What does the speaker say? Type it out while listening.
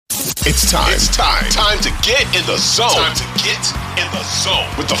It's time. It's time. Time to get in the zone. Time to get in the zone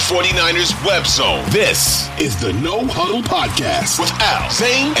with the 49ers Web Zone. This is the No Huddle Podcast with Al,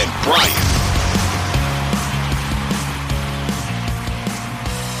 Zane, and Brian.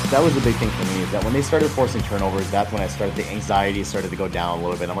 That was the big thing for me, is that when they started forcing turnovers, that's when the anxiety started to go down a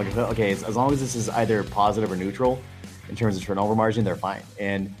little bit. I'm like, okay, as long as this is either positive or neutral in terms of turnover margin, they're fine.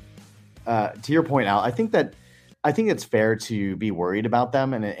 And to your point, Al, I think it's fair to be worried about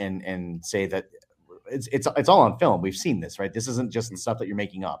them and say that it's all on film. We've seen this, right? This isn't just stuff that you're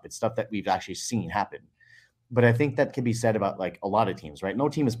making up. It's stuff that we've actually seen happen. But I think that can be said about like a lot of teams, right? No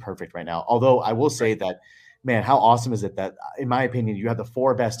team is perfect right now. Although I will say that, man, how awesome is it that, in my opinion, you have the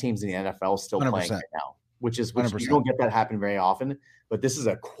 4 best teams in the NFL still 100%. playing right now, which you 100%. don't get that happen very often. But this is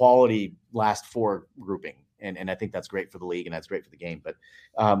a quality last 4 grouping. And I think that's great for the league and that's great for the game. But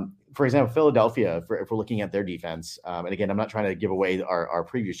for example, Philadelphia, if we're looking at their defense, and again, I'm not trying to give away our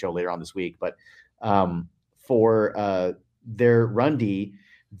preview show later on this week, but for their run D,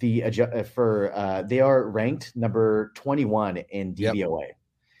 they are ranked number 21 in DVOA.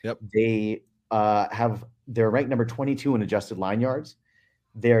 Yep. They're ranked number 22 in adjusted line yards.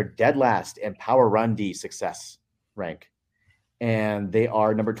 They're dead last in power run D success rank, and they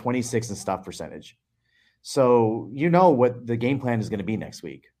are number 26 in stuff percentage. So you know what the game plan is going to be next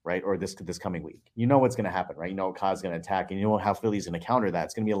week, right? Or this coming week. You know what's going to happen, right? You know what Kai's going to attack, and you know how Philly's going to counter that.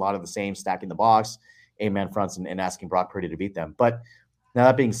 It's going to be a lot of the same, stacking the box, man fronts, and asking Brock Purdy to beat them. But now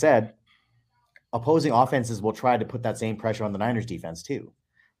that being said, opposing offenses will try to put that same pressure on the Niners defense too.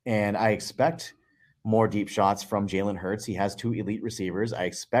 And I expect more deep shots from Jalen Hurts. He has 2 elite receivers. I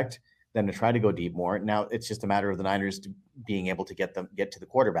expect them to try to go deep more. Now it's just a matter of the Niners being able to get to the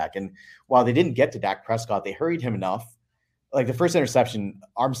quarterback. And while they didn't get to Dak Prescott, they hurried him enough. Like the first interception,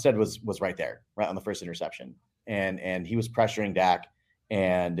 Armstead was right there, right on the first interception. And he was pressuring Dak,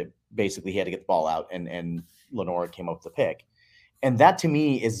 and basically he had to get the ball out, and Lenore came up with the pick. And that to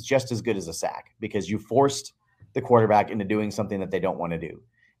me is just as good as a sack, because you forced the quarterback into doing something that they don't want to do.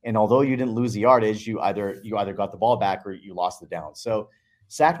 And although you didn't lose the yardage, you either got the ball back or you lost the down. So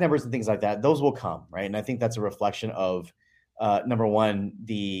sack numbers and things like that, those will come, right? And I think that's a reflection of, number one,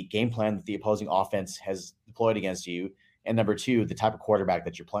 the game plan that the opposing offense has deployed against you, and number 2, the type of quarterback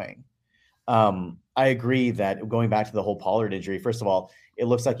that you're playing. I agree that going back to the whole Pollard injury, first of all, it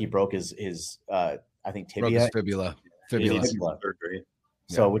looks like he broke his I think tibia. Fibula. Surgery.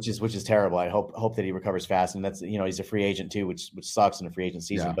 So which is terrible. I hope that he recovers fast, and that's, he's a free agent too, which sucks in a free agent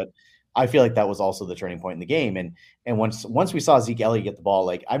season. Yeah. But I feel like that was also the turning point in the game. And once we saw Zeke Elliott get the ball,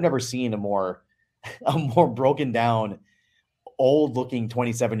 like I've never seen a more broken down, old looking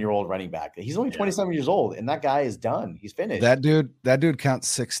 27-year-old running back. He's only 27 years old, and that guy is done. He's finished. That dude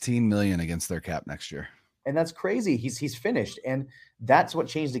counts $16 million against their cap next year. And that's crazy. He's finished. And that's what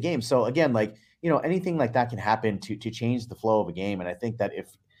changed the game. So again, like, anything like that can happen to change the flow of a game. And I think that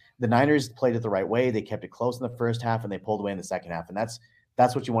if the Niners played it the right way, they kept it close in the first half and they pulled away in the second half. And that's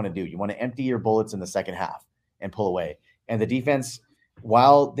what you want to do. You want to empty your bullets in the second half and pull away. And the defense,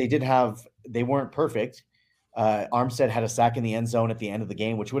 while they weren't perfect, Armstead had a sack in the end zone at the end of the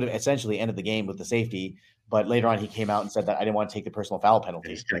game, which would have essentially ended the game with the safety. But later on, he came out and said that I didn't want to take the personal foul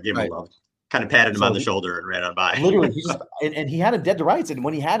penalty. He's going to give him a love. Kind of patted him on the shoulder and ran on by. Literally, and he had him dead to rights. And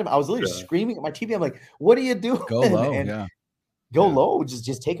when he had him, I was literally screaming at my TV. I'm like, "What are you doing? Go low, go low.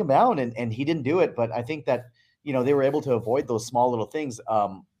 Just take him down." And he didn't do it. But I think that they were able to avoid those small little things.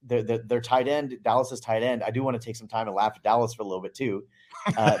 Their tight end, Dallas's tight end. I do want to take some time and laugh at Dallas for a little bit too.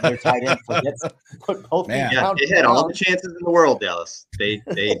 Their tight end put both feet down. They had all the chances in the world, Dallas. They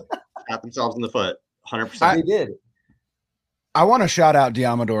got themselves in the foot. 100%. They did. I want to shout out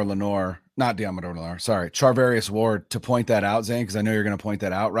Charvarius Ward, to point that out, Zane, because I know you're going to point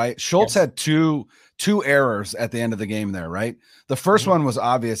that out, right? Schultz had two errors at the end of the game there, right? The first one was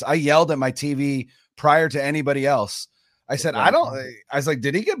obvious. I yelled at my TV prior to anybody else. I said, I was like,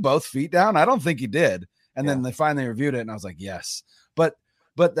 did he get both feet down? I don't think he did. And then they finally reviewed it, and I was like, yes. But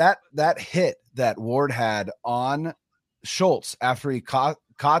that hit that Ward had on Schultz after he caught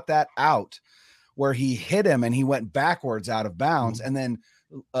that out, where he hit him and he went backwards out of bounds. And then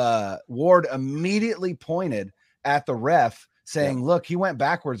Ward immediately pointed at the ref saying, look, he went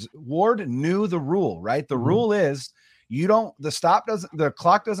backwards. Ward knew the rule, right? The rule is the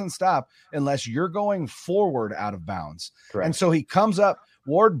clock doesn't stop unless you're going forward out of bounds. Correct. And so he comes up,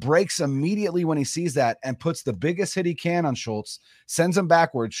 Ward breaks immediately when he sees that and puts the biggest hit he can on Schultz, sends him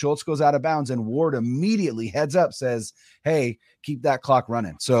backwards. Schultz goes out of bounds, and Ward immediately heads up, says, hey, keep that clock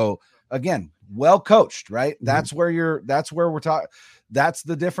running. So again, well coached, right? That's where we're talking. That's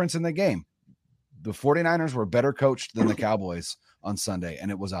the difference in the game. The 49ers were better coached than the Cowboys on Sunday,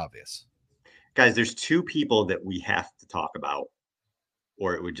 and it was obvious. Guys, there's two people that we have to talk about,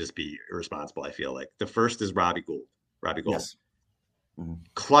 or it would just be irresponsible, I feel like. The first is Robbie Gould. Yes.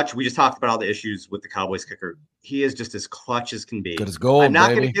 Clutch. We just talked about all the issues with the Cowboys kicker. He is just as clutch as can be. Good as gold, I'm not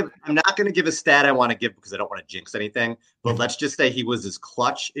baby. going to give a stat I want to give because I don't want to jinx anything. But let's just say he was as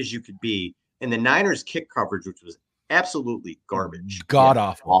clutch as you could be. And the Niners kick coverage, which was absolutely garbage. God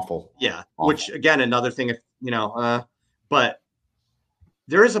awful. Awful. Yeah. Awful. Which again, another thing, if but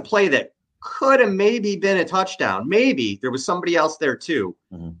there is a play that could have maybe been a touchdown. Maybe there was somebody else there too.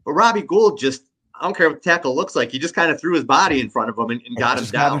 But Robbie Gould just, I don't care what the tackle looks like. He just kind of threw his body in front of him and got him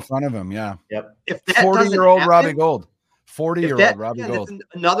down. In front of him, yeah. Yep. If that 40-year-old Robbie Gould. 40-year-old Robbie Gould. That's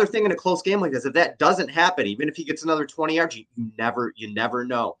another thing in a close game like this. If that doesn't happen, even if he gets another 20 yards, you never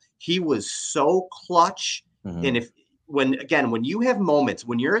know. He was so clutch. And when you have moments,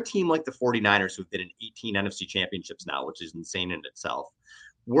 when you're a team like the 49ers who've been in 18 NFC championships now, which is insane in itself,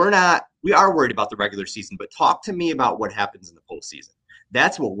 we are worried about the regular season, but talk to me about what happens in the postseason.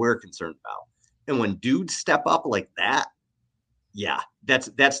 That's what we're concerned about. And when dudes step up like that, yeah,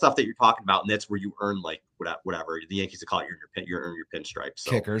 that's stuff that you're talking about, and that's where you earn like whatever the Yankees call it, you earn your pinstripes. So,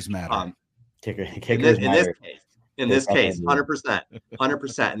 kickers matter. Kickers matter. In this case, 100%.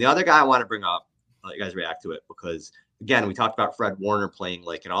 And the other guy I want to bring up, I'll let you guys react to it, because again, we talked about Fred Warner playing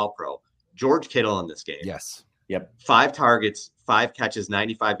like an all-pro. George Kittle in this game. Yes. Yep. 5 targets, 5 catches,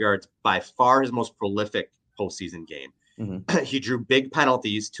 95 yards, by far his most prolific postseason game. He drew big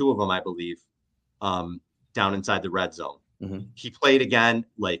penalties, 2 of them, I believe, down inside the red zone. He played again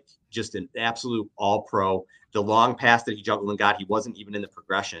like just an absolute all-pro. The long pass that he juggled and got, he wasn't even in the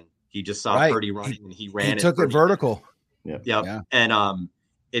progression. He just saw Purdy running and he ran. He took it vertical. Yep. Yeah. And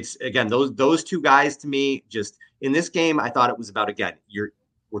it's again those 2 guys to me. Just in this game, I thought it was about, again,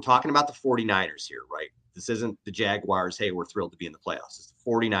 we're talking about the 49ers here, right? This isn't the Jaguars. Hey, we're thrilled to be in the playoffs. It's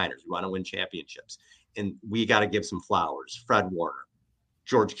the 49ers. We want to win championships, and we got to give some flowers. Fred Warner,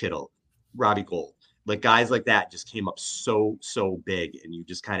 George Kittle, Robbie Gould. Like guys like that just came up so big, and you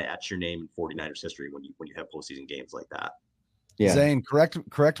just kind of etch your name in 49ers history when you have postseason games like that. Yeah. Zane,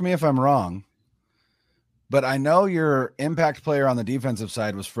 correct me if I'm wrong, but I know your impact player on the defensive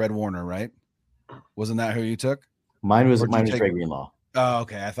side was Fred Warner, right? Wasn't that who you took? Mine was Dre Greenlaw. Oh,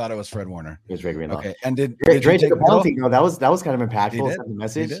 okay. I thought it was Fred Warner. It was Dre Greenlaw. Okay. And did Dre you take a penalty? No, that was kind of impactful. He did. The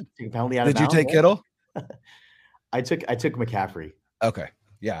message. Take a penalty out Did of you take Kittle? I took McCaffrey. Okay.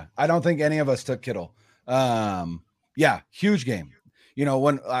 Yeah. I don't think any of us took Kittle. Yeah. Huge game. You know,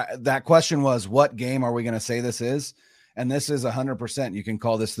 when that question was, what game are we going to say this is? And this is 100%. You can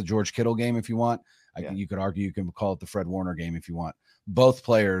call this the George Kittle game if you want. You could argue you can call it the Fred Warner game if you want. Both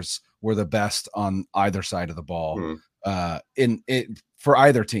players were the best on either side of the ball in it for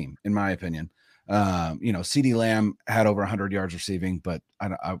either team, in my opinion. CeeDee Lamb had over 100 yards receiving, but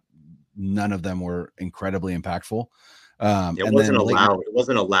none of them were incredibly impactful. It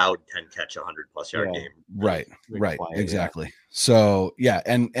wasn't a loud 10 catch 100+ yard game. Right. Quiet, exactly. Yeah. So yeah.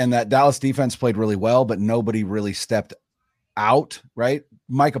 And that Dallas defense played really well, but nobody really stepped out. Right.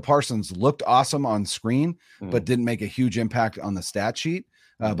 Micah Parsons looked awesome on screen, but didn't make a huge impact on the stat sheet.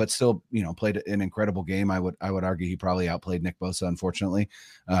 But still, played an incredible game. I would argue he probably outplayed Nick Bosa, unfortunately,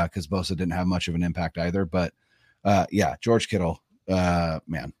 because Bosa didn't have much of an impact either. But George Kittle,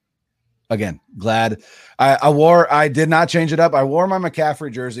 man. Again, glad I did not change it up. I wore my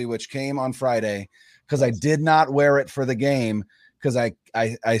McCaffrey jersey, which came on Friday, because I did not wear it for the game, because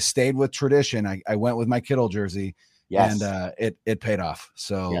I stayed with tradition. I went with my Kittle jersey, and it paid off.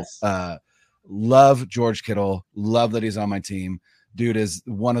 So love George Kittle. Love that he's on my team. Dude is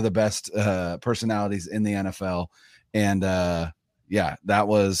one of the best personalities in the NFL. And that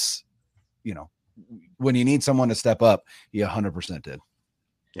was, when you need someone to step up, he 100% did.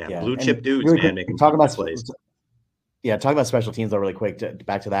 Yeah, blue chip dudes, really man. Making talk about plays. Yeah, talk about special teams though, really quick.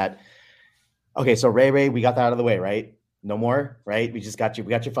 Back to that. Okay, so Ray, we got that out of the way, right? No more, right? We just got you.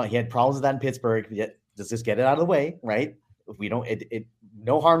 We got your fun. He had problems with that in Pittsburgh. Yet, let's just get it out of the way, right? If we don't,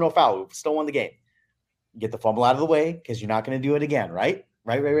 no harm, no foul. We still won the game. Get the fumble out of the way, because you're not going to do it again, right?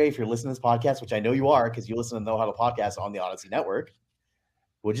 Right, Ray. If you're listening to this podcast, which I know you are, because you listen to Know How to Podcast on the Odyssey Network,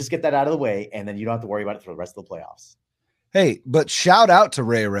 we'll just get that out of the way, and then you don't have to worry about it for the rest of the playoffs. Hey, but shout out to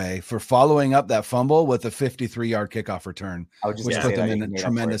Ray for following up that fumble with a 53-yard kickoff return, which put them in a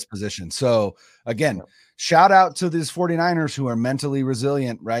tremendous position. So again, shout out to these 49ers who are mentally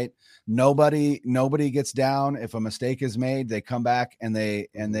resilient, right? Nobody gets down. If a mistake is made, they come back and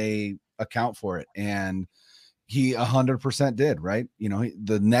they account for it. And He 100% did, right? You know,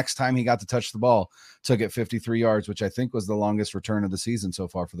 the next time he got to touch the ball, took it 53 yards, which I think was the longest return of the season so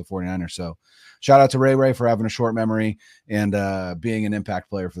far for the 49ers. So shout out to Ray for having a short memory and being an impact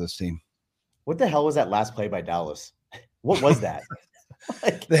player for this team. What the hell was that last play by Dallas? What was that?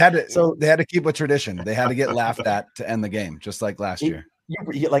 They had to keep a tradition. They had to get laughed at to end the game, just like last year.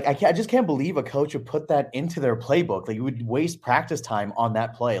 Like I just can't believe a coach would put that into their playbook. Like you would waste practice time on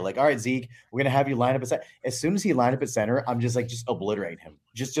that play. Like, all right, Zeke, we're gonna have you line up at center. As soon as he lined up at center, I'm just obliterate him.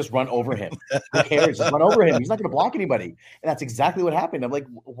 Just run over him. Who cares? Just run over him. He's not gonna block anybody. And that's exactly what happened. I'm like,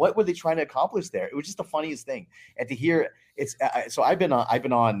 what were they trying to accomplish there? It was just the funniest thing. And to hear it's so I've been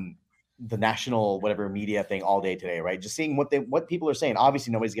on the national whatever media thing all day today, right? Just seeing what people are saying.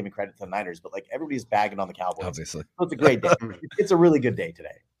 Obviously, nobody's giving credit to the Niners, but like everybody's bagging on the Cowboys. Obviously, so it's a great day. It's a really good day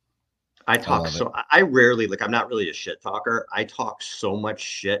today. I rarely, like, I'm not really a shit talker. I talk so much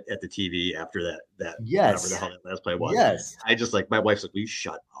shit at the TV after that yes, whatever the hell that last play was. Yes, I just like my wife's like, will you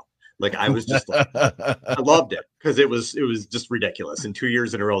shut up? Like I was just like, I loved it because it was just ridiculous. And 2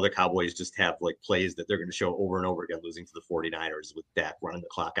 years in a row, the Cowboys just have like plays that they're going to show over and over again, losing to the 49ers with Dak running the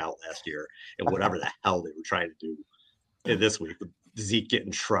clock out last year and whatever the hell they were trying to do this week. Zeke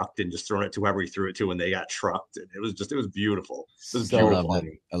getting trucked and just throwing it to whoever he threw it to when they got trucked. And it was beautiful. It was beautiful.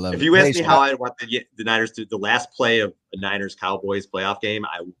 I love it. If you asked me how I want the Niners to the last play of the Niners Cowboys playoff game,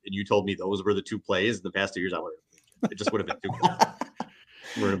 and you told me those were the two plays in the past 2 years, it just would have been too good.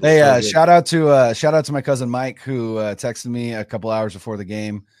 Hey, shout out to my cousin Mike who texted me a couple hours before the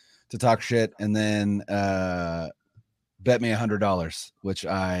game to talk shit and then bet me $100, which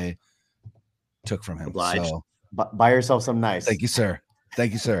I took from him. Obliged. So buy yourself some nice. Thank you, sir.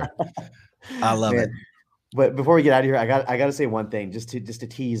 I love it. But before we get out of here, I got to say one thing just to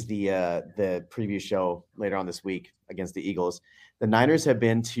tease the previous show later on this week against the Eagles. The Niners have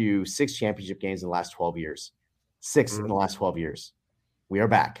been to 6 championship games in the last 12 years. 6 in the last 12 years. We are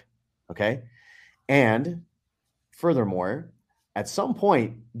back. Okay. And furthermore, at some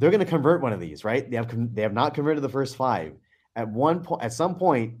point, they're going to convert one of these, right? They have not converted the first 5. At some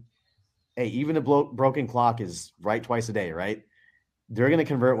point, hey, even a broken clock is right twice a day, right? They're going to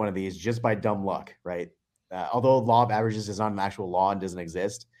convert one of these just by dumb luck, right? Although law of averages is not an actual law and doesn't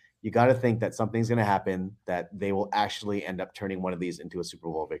exist, you got to think that something's going to happen that they will actually end up turning one of these into a Super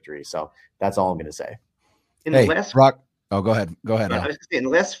Bowl victory. So that's all I'm going to say. Oh, go ahead. I was going to say, in the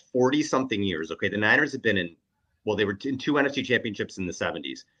last 40-something years, okay, the Niners have been they were in 2 NFC championships in the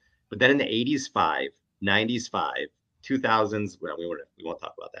 70s, but then in the 80s, 5, 90s, 5, 2000s, well, we won't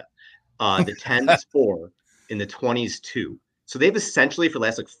talk about that. The 10s, 4, in the 20s, 2. So they've essentially, for the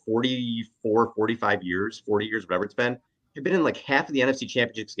last like 44, 45 years, 40 years, whatever it's been, they've been in like half of the NFC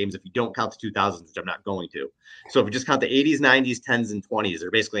championships games if you don't count the 2000s, which I'm not going to. So if you just count the 80s, 90s, 10s, and 20s,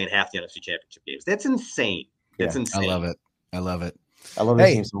 they're basically in half the NFC championship games. That's insane. It's insane. I love it. I love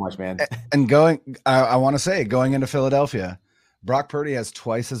this team so much, man. And I want to say, going into Philadelphia, Brock Purdy has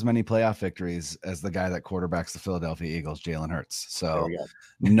twice as many playoff victories as the guy that quarterbacks the Philadelphia Eagles, Jalen Hurts. So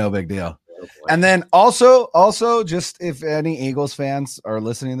no big deal. And then also, just if any Eagles fans are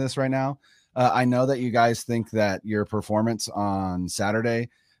listening to this right now, I know that you guys think that your performance on Saturday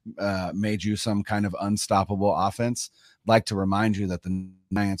made you some kind of unstoppable offense. I'd like to remind you that the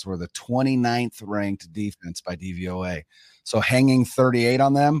Giants were the 29th ranked defense by DVOA. So hanging 38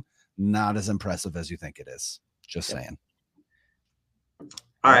 on them, not as impressive as you think it is. Just saying.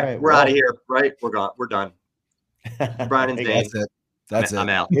 All right, we're out of here, right? We're gone. We're done. Brian and Zane. That's it. I'm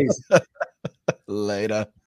out. Later.